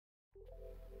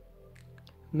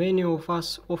Many of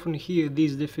us often hear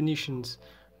these definitions,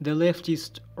 the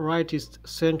leftist, rightist,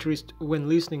 centrist, when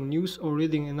listening news or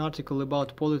reading an article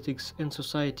about politics and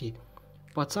society.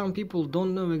 But some people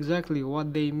don't know exactly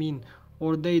what they mean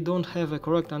or they don't have a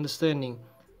correct understanding.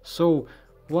 So,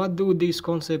 what do these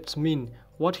concepts mean?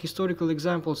 What historical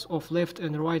examples of left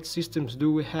and right systems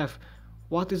do we have?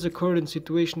 What is the current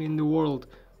situation in the world?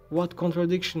 What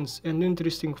contradictions and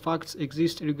interesting facts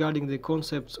exist regarding the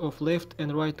concepts of left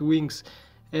and right wings,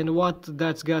 and what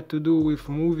that's got to do with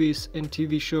movies and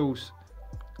TV shows?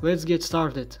 Let's get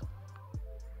started.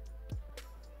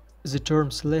 The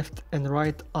terms left and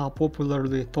right are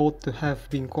popularly thought to have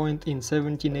been coined in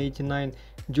 1789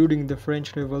 during the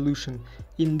French Revolution.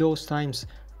 In those times,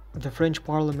 the French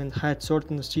Parliament had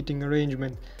certain seating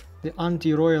arrangement. The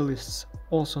anti-royalists,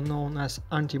 also known as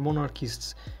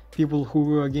anti-monarchists, people who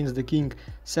were against the king,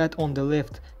 sat on the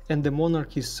left, and the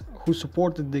monarchists who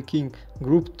supported the king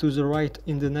grouped to the right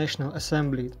in the National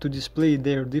Assembly to display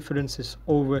their differences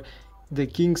over the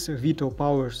king's veto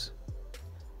powers.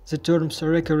 The term's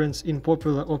recurrence in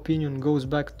popular opinion goes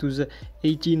back to the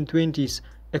 1820s.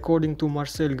 According to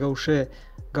Marcel Gauchet,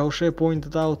 Gauchet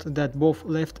pointed out that both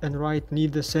left and right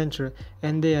need a center,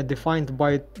 and they are defined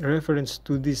by reference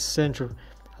to this center.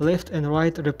 Left and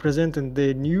right represented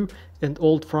the New and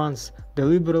Old France, the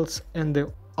liberals and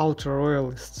the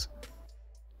ultra-royalists.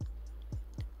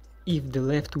 If the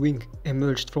left wing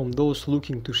emerged from those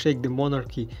looking to shake the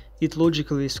monarchy, it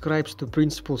logically ascribes to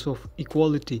principles of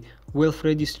equality, wealth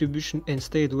redistribution and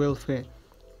state welfare.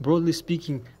 Broadly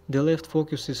speaking, the left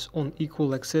focuses on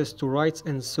equal access to rights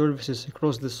and services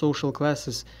across the social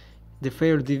classes, the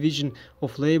fair division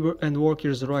of labor and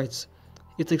workers' rights.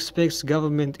 It expects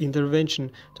government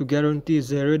intervention to guarantee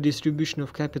the redistribution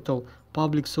of capital,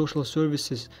 public social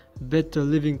services, better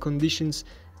living conditions,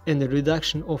 and a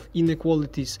reduction of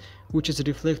inequalities, which is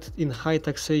reflected in high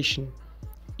taxation.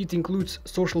 It includes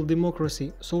social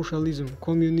democracy, socialism,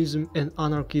 communism, and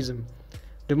anarchism.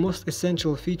 The most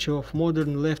essential feature of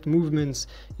modern left movements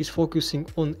is focusing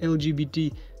on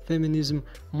LGBT, feminism,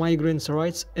 migrants'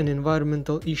 rights, and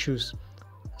environmental issues.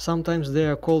 Sometimes they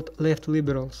are called left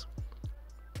liberals.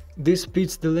 This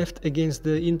pits the left against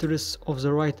the interests of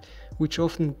the right, which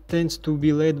often tends to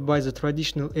be led by the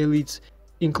traditional elites,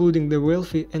 including the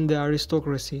wealthy and the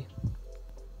aristocracy.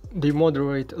 The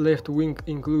moderate left wing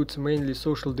includes mainly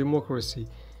social democracy.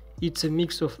 It's a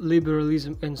mix of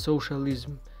liberalism and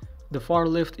socialism. The far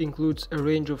left includes a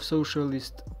range of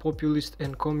socialist, populist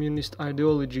and communist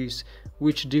ideologies,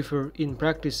 which differ in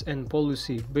practice and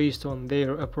policy based on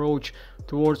their approach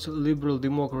towards liberal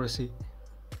democracy.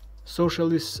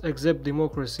 Socialists accept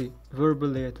democracy,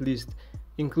 verbally at least,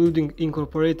 including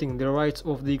incorporating the rights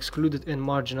of the excluded and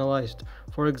marginalized,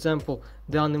 for example,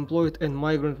 the unemployed and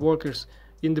migrant workers,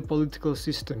 in the political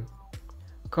system.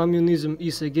 Communism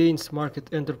is against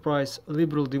market enterprise,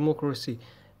 liberal democracy,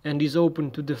 and is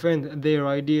open to defend their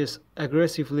ideas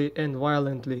aggressively and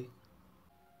violently.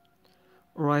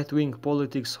 Right-wing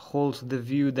politics holds the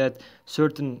view that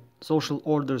certain social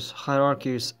orders,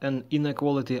 hierarchies, and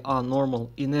inequality are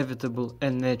normal, inevitable,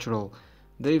 and natural.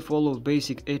 They follow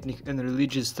basic ethnic and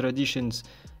religious traditions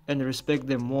and respect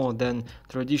them more than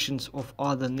traditions of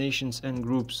other nations and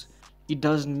groups. It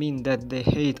doesn't mean that they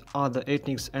hate other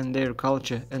ethnics and their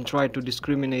culture and try to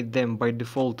discriminate them by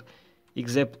default,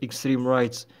 except extreme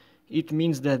rights. It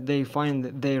means that they find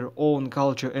their own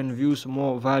culture and views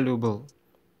more valuable.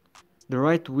 The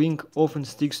right wing often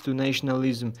sticks to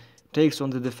nationalism, takes on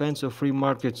the defense of free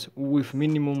markets with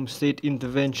minimum state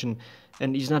intervention,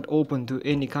 and is not open to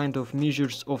any kind of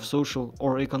measures of social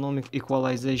or economic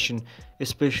equalization,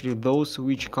 especially those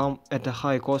which come at a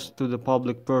high cost to the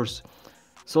public purse.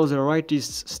 So the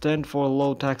rightists stand for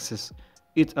low taxes.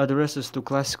 It addresses to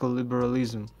classical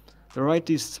liberalism. The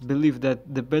rightists believe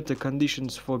that the better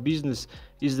conditions for business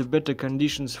is the better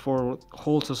conditions for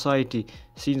whole society,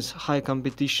 since high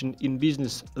competition in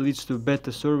business leads to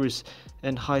better service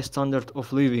and high standard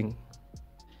of living.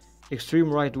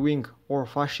 Extreme right wing or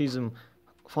fascism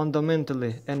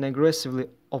fundamentally and aggressively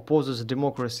opposes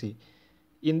democracy.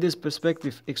 In this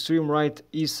perspective, extreme right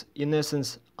is in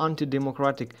essence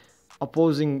anti-democratic,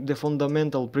 opposing the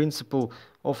fundamental principle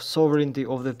of sovereignty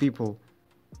of the people.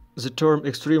 The term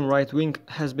extreme right-wing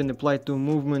has been applied to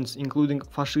movements including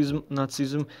fascism,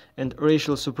 Nazism, and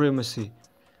racial supremacy.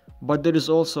 But there is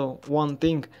also one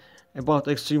thing about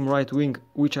extreme right-wing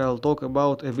which I'll talk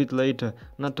about a bit later,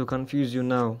 not to confuse you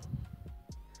now.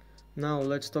 Now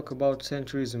let's talk about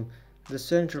centrism. The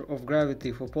center of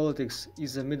gravity for politics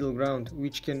is a middle ground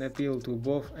which can appeal to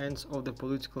both ends of the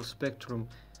political spectrum.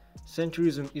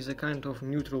 Centrism is a kind of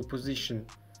neutral position.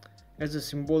 As a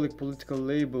symbolic political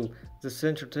label, the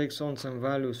center takes on some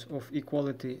values of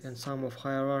equality and some of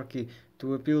hierarchy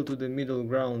to appeal to the middle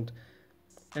ground.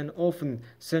 And often,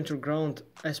 center ground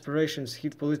aspirations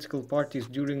hit political parties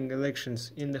during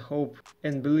elections in the hope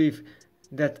and belief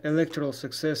that electoral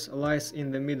success lies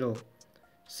in the middle.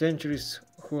 Centrists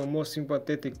who are more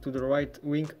sympathetic to the right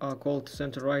wing are called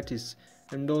center-rightists,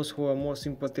 and those who are more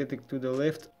sympathetic to the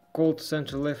left called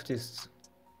center-leftists.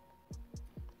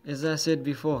 As I said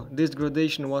before, this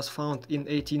gradation was found in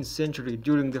 18th century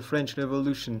during the French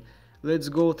Revolution. Let's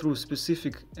go through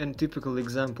specific and typical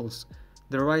examples.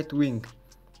 The right wing.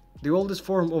 The oldest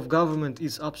form of government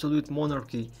is absolute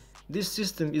monarchy. This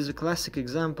system is a classic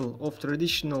example of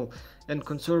traditional and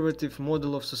conservative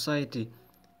model of society.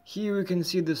 Here we can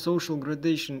see the social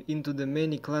gradation into the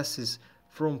many classes,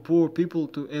 from poor people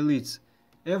to elites.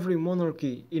 Every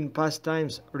monarchy in past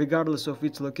times, regardless of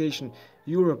its location,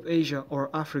 Europe, Asia or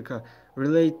Africa,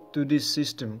 relate to this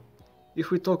system.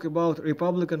 If we talk about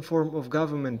republican form of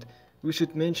government, we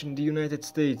should mention the United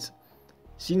States.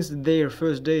 Since their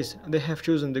first days, they have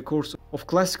chosen the course of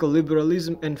classical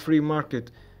liberalism and free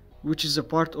market, which is a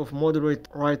part of moderate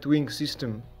right-wing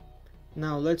system.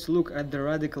 Now let's look at the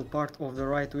radical part of the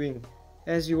right wing.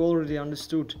 As you already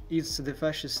understood, it's the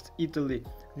fascist Italy,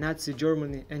 Nazi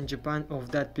Germany and Japan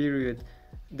of that period,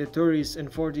 the 30s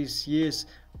and 40s years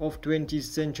of 20th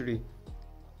century.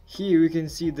 Here we can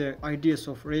see the ideas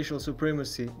of racial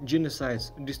supremacy,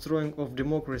 genocides, destroying of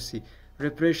democracy,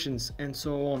 repressions and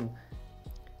so on.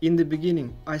 In the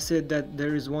beginning, I said that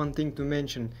there is one thing to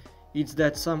mention. It's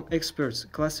that some experts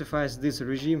classifies this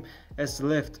regime as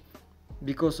left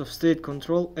because of state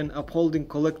control and upholding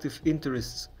collective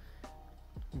interests.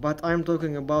 But I'm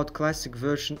talking about classic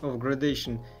version of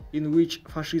gradation, in which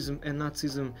fascism and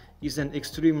Nazism is an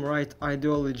extreme right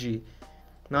ideology,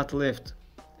 not left.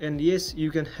 And yes, you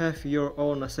can have your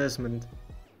own assessment.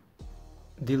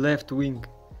 The left wing.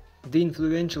 The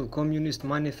influential Communist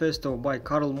Manifesto by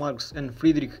Karl Marx and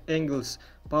Friedrich Engels,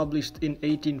 published in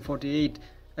 1848,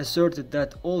 asserted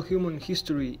that all human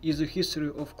history is a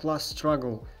history of class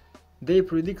struggle. They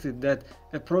predicted that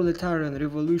a proletarian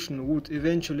revolution would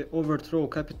eventually overthrow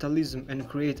capitalism and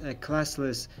create a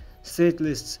classless,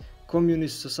 stateless,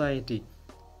 communist society.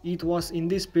 It was in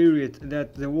this period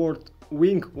that the word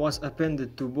wing was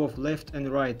appended to both left and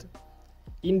right.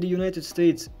 In the United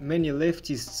States, many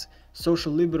leftists,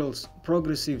 social liberals,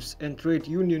 progressives and trade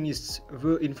unionists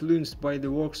were influenced by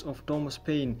the works of Thomas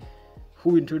Paine,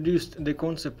 who introduced the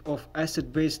concept of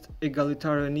asset-based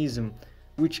egalitarianism,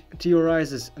 which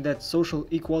theorizes that social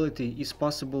equality is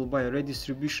possible by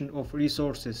redistribution of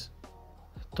resources.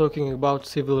 Talking about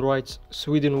civil rights,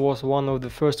 Sweden was one of the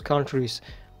first countries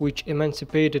which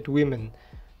emancipated women.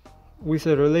 With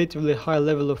a relatively high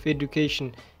level of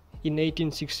education, in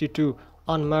 1862,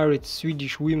 unmarried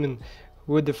Swedish women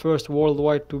were the first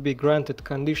worldwide to be granted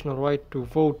conditional right to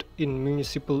vote in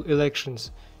municipal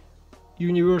elections.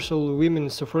 Universal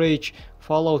women's suffrage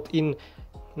followed in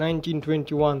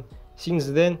 1921. Since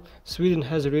then, Sweden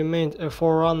has remained a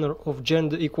forerunner of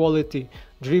gender equality,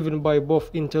 driven by both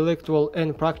intellectual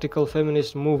and practical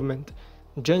feminist movement.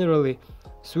 Generally,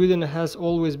 Sweden has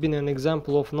always been an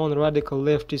example of non-radical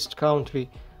leftist country,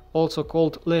 also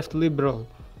called left liberal.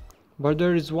 But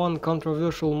there is one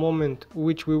controversial moment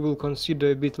which we will consider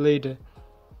a bit later.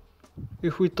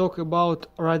 If we talk about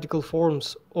radical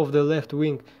forms of the left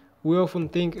wing, we often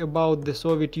think about the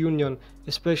Soviet Union,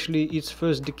 especially its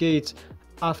first decades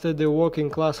after the working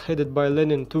class headed by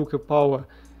Lenin took power.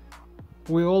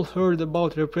 We all heard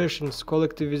about repressions,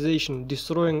 collectivization,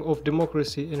 destroying of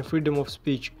democracy and freedom of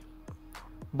speech.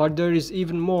 But there is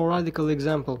even more radical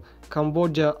example,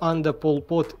 Cambodia under Pol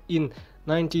Pot in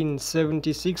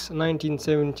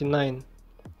 1976-1979.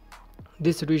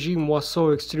 This regime was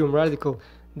so extreme radical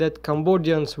that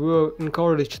Cambodians were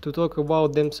encouraged to talk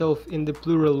about themselves in the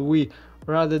plural we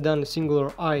rather than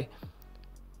singular I.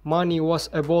 Money was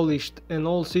abolished and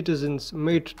all citizens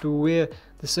made to wear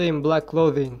the same black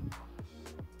clothing.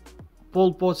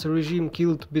 Pol Pot's regime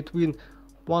killed between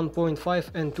 1.5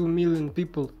 and 2 million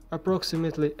people,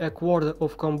 approximately a quarter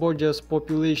of Cambodia's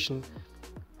population.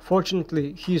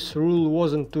 Fortunately, his rule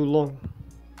wasn't too long.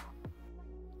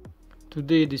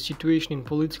 Today the situation in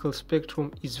political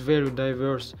spectrum is very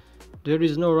diverse. There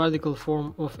is no radical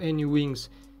form of any wings,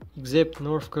 except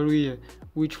North Korea,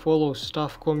 which follows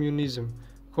tough communism.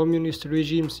 Communist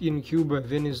regimes in Cuba,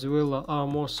 Venezuela are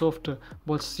more softer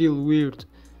but still weird.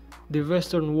 The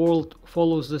Western world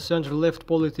follows the center-left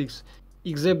politics,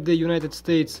 except the United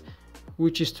States,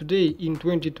 which is today in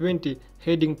 2020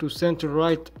 heading to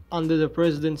center-right under the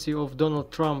presidency of Donald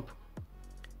Trump.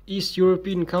 East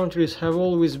European countries have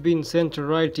always been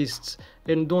center-rightists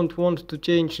and don't want to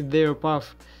change their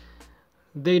path.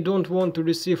 They don't want to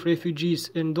receive refugees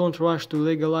and don't rush to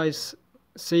legalize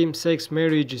same-sex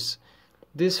marriages.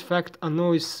 This fact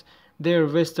annoys their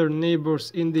Western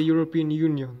neighbors in the European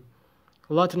Union.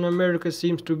 Latin America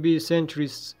seems to be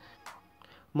centrist.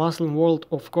 Muslim world,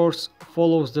 of course,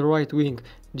 follows the right wing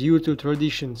due to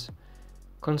traditions.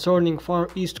 Concerning Far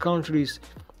East countries,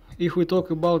 if we talk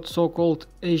about so-called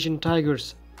Asian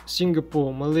tigers,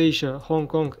 Singapore, Malaysia, Hong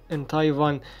Kong and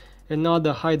Taiwan and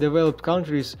other high-developed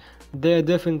countries, they are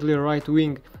definitely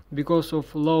right-wing because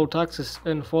of low taxes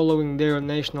and following their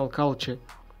national culture.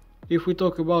 If we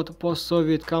talk about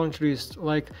post-Soviet countries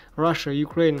like Russia,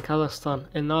 Ukraine, Kazakhstan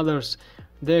and others,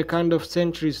 they're kind of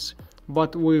centrist,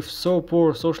 but with so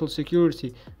poor social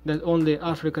security that only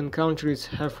African countries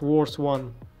have worse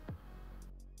one.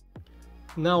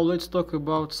 Now let's talk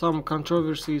about some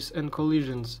controversies and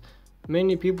collisions.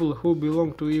 Many people who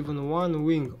belong to even one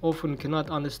wing often cannot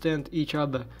understand each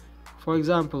other. For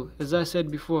example, as I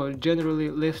said before, generally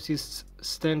leftists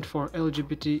stand for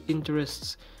LGBT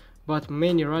interests, but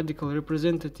many radical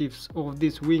representatives of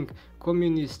this wing,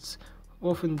 communists,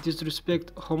 often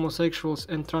disrespect homosexuals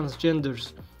and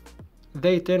transgenders.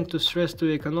 They tend to stress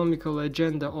the economical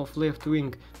agenda of left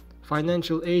wing,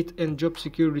 financial aid and job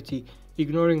security,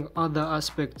 ignoring other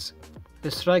aspects. A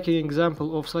striking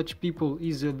example of such people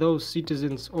is those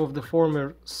citizens of the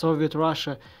former Soviet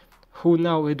Russia who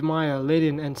now admire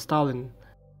Lenin and Stalin.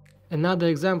 Another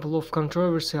example of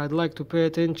controversy I'd like to pay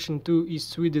attention to is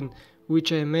Sweden,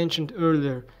 which I mentioned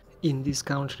earlier. In this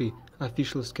country,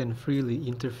 officials can freely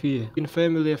interfere in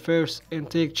family affairs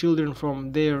and take children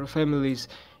from their families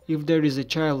if there is a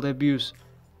child abuse.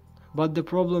 But the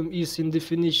problem is in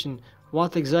definition.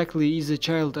 What exactly is a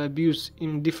child abuse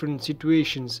in different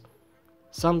situations?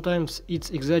 Sometimes it's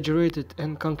exaggerated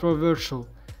and controversial.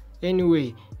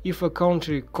 Anyway, if a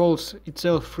country calls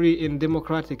itself free and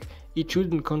democratic, it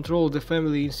shouldn't control the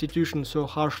family institution so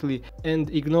harshly and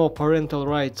ignore parental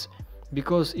rights,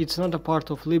 because it's not a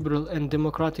part of liberal and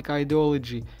democratic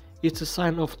ideology. It's a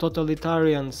sign of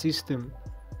totalitarian system.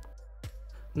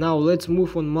 Now let's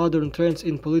move on modern trends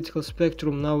in political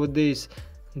spectrum nowadays.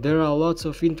 There are lots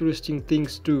of interesting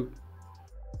things too.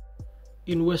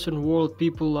 In Western world,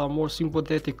 people are more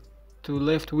sympathetic to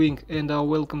left wing and are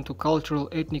welcome to cultural,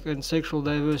 ethnic and sexual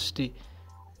diversity.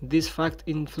 This fact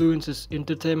influences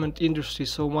entertainment industry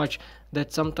so much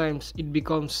that sometimes it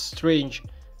becomes strange.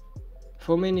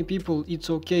 For many people, it's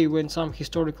okay when some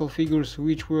historical figures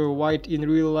which were white in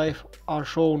real life are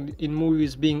shown in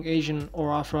movies being Asian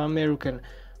or Afro-American,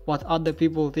 but other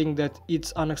people think that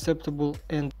it's unacceptable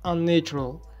and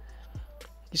unnatural.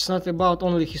 It's not about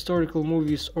only historical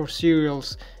movies or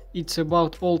serials, it's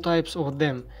about all types of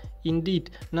them.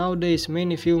 Indeed, nowadays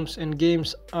many films and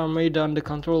games are made under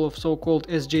control of so-called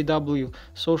SJW,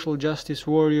 social justice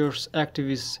warriors,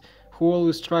 activists, who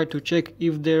always try to check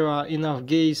if there are enough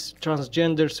gays,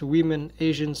 transgenders, women,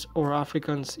 Asians or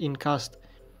Africans in cast.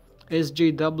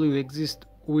 SJW exists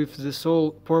with the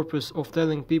sole purpose of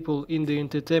telling people in the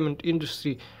entertainment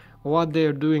industry what they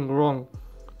are doing wrong.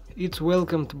 It's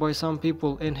welcomed by some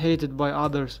people and hated by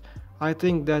others. I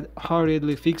think that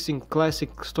hurriedly fixing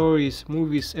classic stories,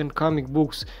 movies and comic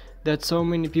books that so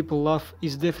many people love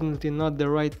is definitely not the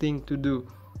right thing to do.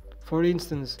 For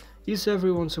instance, is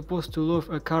everyone supposed to love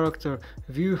a character,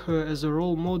 view her as a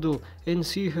role model and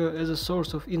see her as a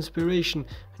source of inspiration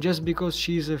just because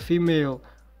she is a female?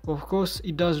 Of course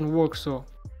it doesn't work so.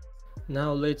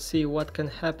 Now let's see what can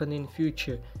happen in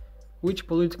future. Which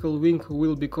political wing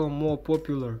will become more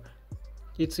popular?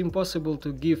 It's impossible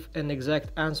to give an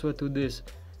exact answer to this.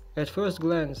 At first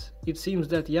glance, it seems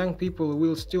that young people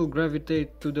will still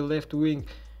gravitate to the left wing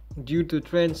due to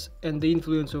trends and the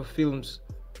influence of films.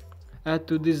 Add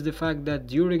to this the fact that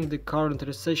during the current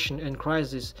recession and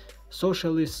crisis,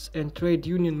 socialists and trade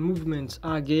union movements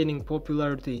are gaining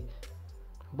popularity.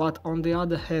 But on the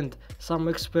other hand, some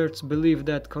experts believe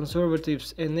that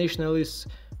conservatives and nationalists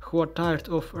who are tired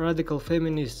of radical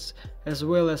feminists, as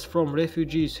well as from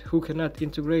refugees who cannot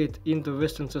integrate into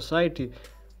Western society,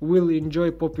 will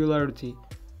enjoy popularity.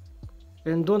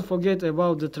 And don't forget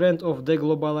about the trend of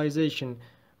deglobalization,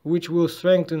 which will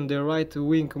strengthen the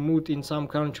right-wing mood in some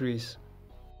countries.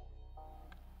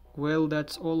 Well,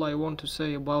 that's all I want to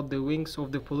say about the wings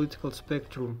of the political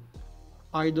spectrum.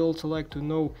 I'd also like to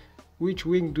know, which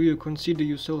wing do you consider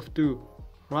yourself to?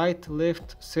 Right,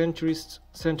 left, centrist,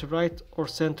 center-right or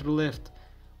center-left?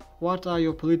 What are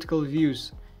your political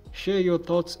views? Share your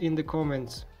thoughts in the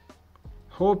comments.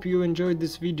 Hope you enjoyed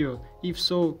this video. If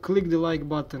so, click the like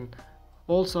button.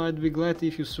 Also, I'd be glad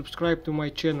if you subscribe to my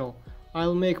channel.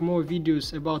 I'll make more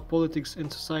videos about politics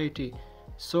and society.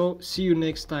 So see you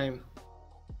next time.